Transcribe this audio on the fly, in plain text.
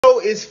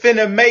is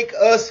finna make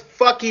us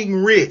fucking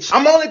rich.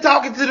 I'm only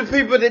talking to the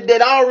people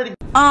that already.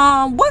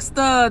 What's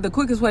the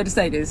quickest way to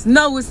say this?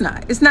 No, it's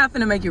not. It's not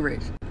finna make you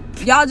rich.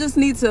 Y'all just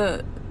need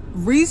to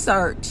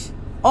research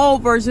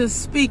over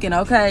just speaking,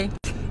 okay?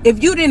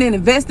 If you didn't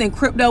invest in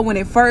crypto when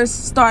it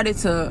first started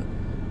to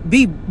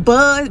be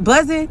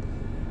buzzing,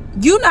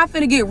 you're not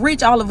finna get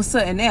rich all of a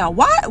sudden now.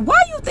 Why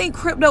you think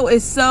crypto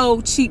is so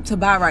cheap to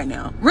buy right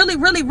now?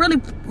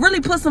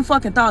 Really put some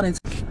fucking thought into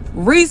it.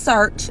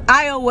 Research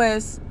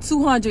iOS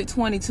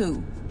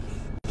 222.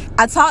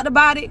 I talked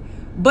about it,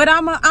 but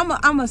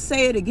I'ma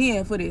say it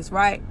again for this,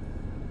 right?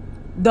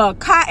 The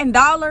cotton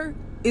dollar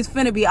is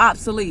finna be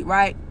obsolete,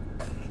 right?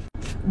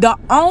 The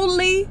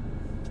only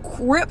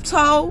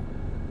crypto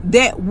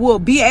that will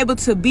be able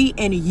to be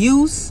in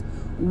use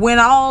when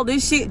all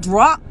this shit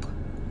drop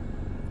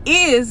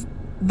is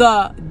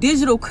the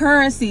digital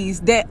currencies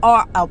that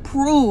are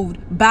approved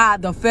by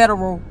the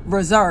Federal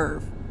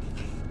Reserve.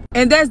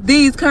 And that's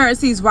these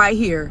currencies right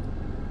here.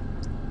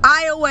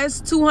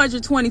 iOS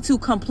 222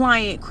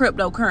 compliant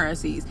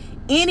cryptocurrencies.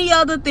 Any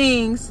other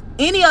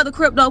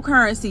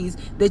cryptocurrencies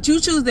that you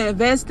choose to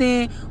invest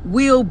in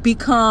will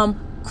become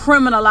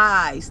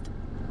criminalized.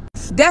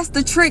 That's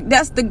the trick.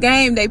 That's the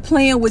game they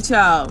playing with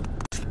y'all.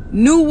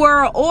 New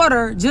World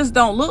Order just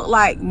don't look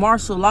like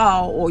martial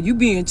law or you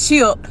being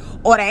chipped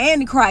or the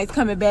Antichrist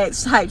coming back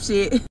type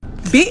shit.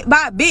 Bit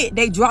by bit,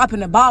 they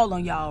dropping the ball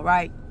on y'all,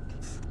 right?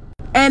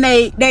 And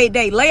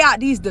they lay out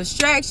these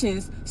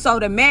distractions so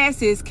the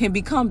masses can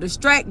become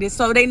distracted,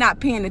 so they not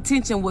paying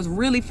attention what's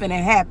really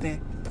finna happen.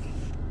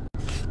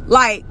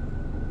 Like,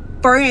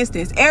 for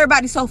instance,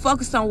 everybody's so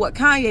focused on what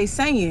Kanye's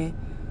saying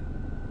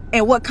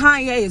and what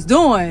Kanye is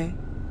doing,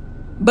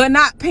 but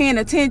not paying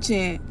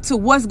attention to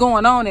what's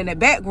going on in the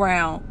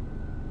background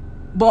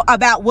but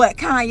about what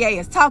Kanye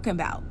is talking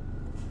about.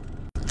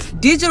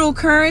 Digital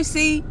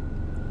currency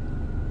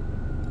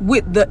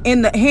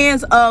in the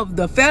hands of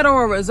the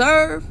Federal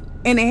Reserve,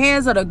 in the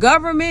hands of the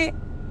government,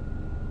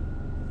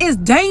 is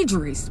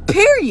dangerous,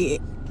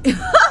 period.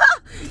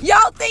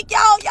 Y'all think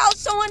y'all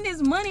showing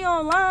this money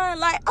online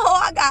like,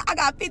 oh, I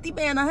got 50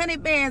 bands,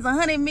 100 bands,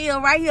 100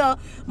 mil right here,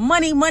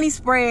 money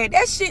spread.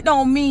 That shit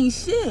don't mean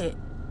shit.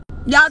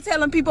 Y'all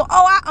telling people,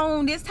 oh, I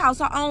own this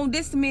house, I own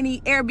this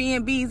many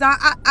Airbnbs,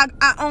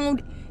 I own.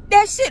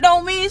 That shit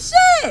don't mean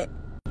shit.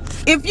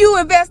 If you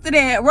invested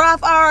in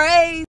Roth IRAs,